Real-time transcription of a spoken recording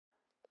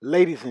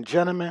Ladies and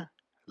gentlemen,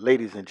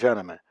 ladies and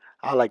gentlemen,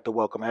 I'd like to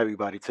welcome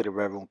everybody to the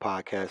Red Room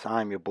Podcast.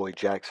 I'm your boy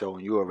Jaxo,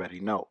 and you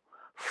already know,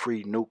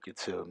 free nuke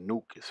until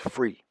nuke is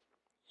free.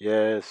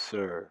 Yes,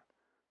 sir.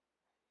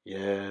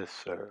 Yes,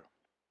 sir.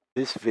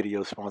 This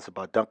video is sponsored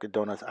by Dunkin'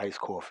 Donuts Iced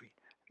Coffee.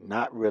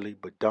 Not really,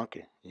 but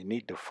Dunkin', you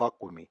need to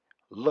fuck with me.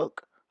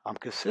 Look, I'm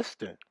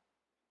consistent.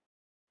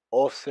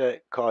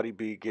 Offset, Cardi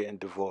B getting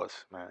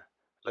divorced, man.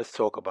 Let's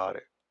talk about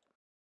it.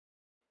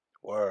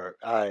 Word.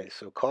 Alright,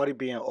 so Cardi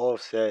B and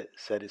Offset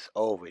said it's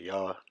over,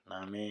 y'all. Know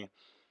what I mean?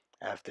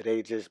 After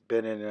they just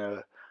been in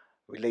a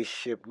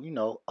relationship,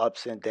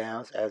 ups and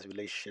downs as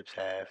relationships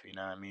have, you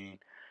know what I mean?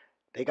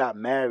 They got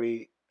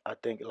married, I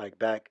think like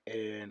back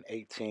in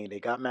 18. They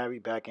got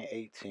married back in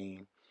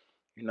 18,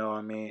 you know what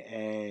I mean?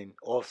 And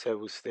Offset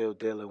was still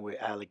dealing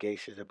with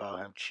allegations about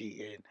him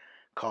cheating.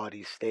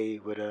 Cardi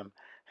stayed with him,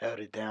 held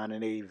it down,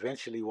 and they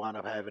eventually wound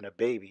up having a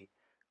baby,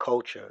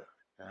 Culture,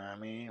 you know what I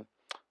mean?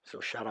 So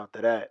shout out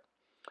to that.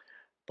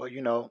 But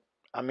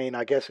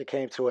I guess it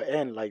came to an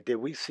end. Like, did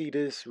we see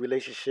this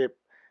relationship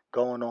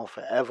going on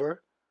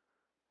forever?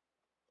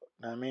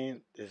 I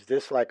mean, is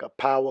this like a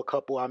power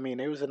couple? I mean,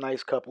 it was a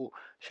nice couple.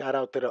 Shout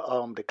out to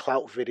the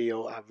Clout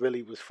video. I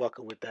really was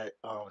fucking with that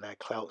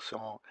Clout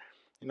song.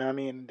 You know what I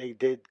mean? They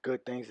did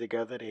good things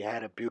together. They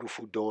had a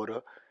beautiful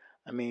daughter.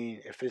 I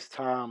mean, if it's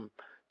time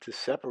to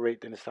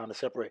separate, then it's time to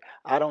separate.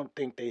 I don't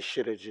think they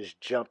should have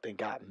just jumped and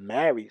got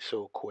married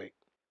so quick.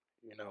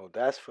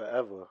 That's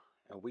forever.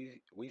 And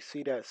we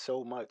see that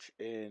so much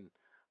in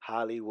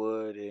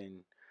Hollywood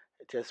and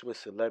just with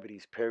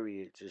celebrities,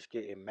 period, just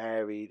getting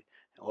married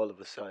and all of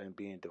a sudden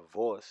being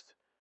divorced.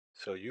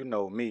 So you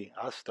know me,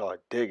 I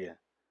start digging.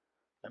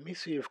 Let me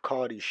see if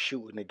Cardi's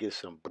shooting to get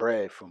some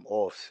bread from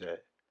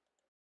Offset.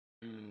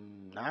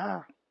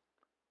 Nah,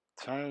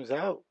 turns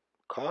out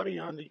Cardi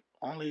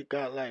only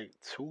got like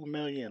 2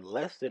 million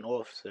less than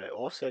Offset.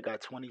 Offset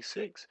got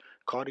 26.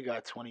 Cardi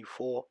got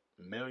 $24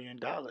 million.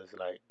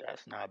 Like,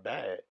 that's not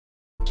bad.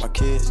 My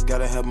kids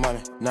gotta have money,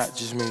 not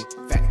just me.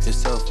 It's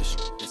selfish.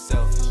 It's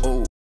selfish.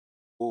 Oh,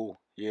 Oh,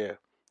 yeah.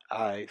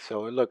 All right.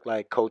 So it looked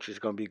like coach is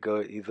going to be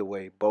good either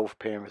way. Both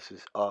parents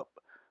is up.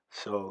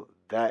 So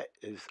that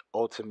is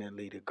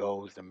ultimately the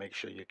goal, is to make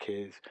sure your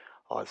kids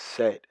are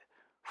set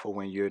for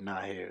when you're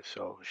not here.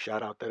 So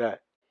shout out to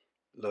that.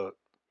 Look,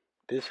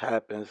 this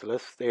happens.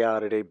 Let's stay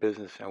out of their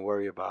business and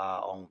worry about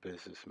our own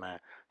business, man.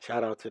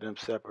 Shout out to them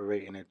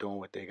separating and doing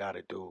what they got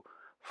to do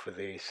for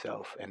their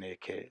self and their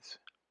kids.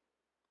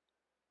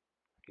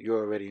 You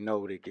already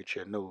know to get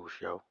your news,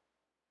 yo.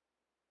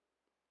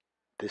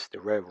 This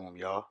the Red Room,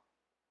 y'all.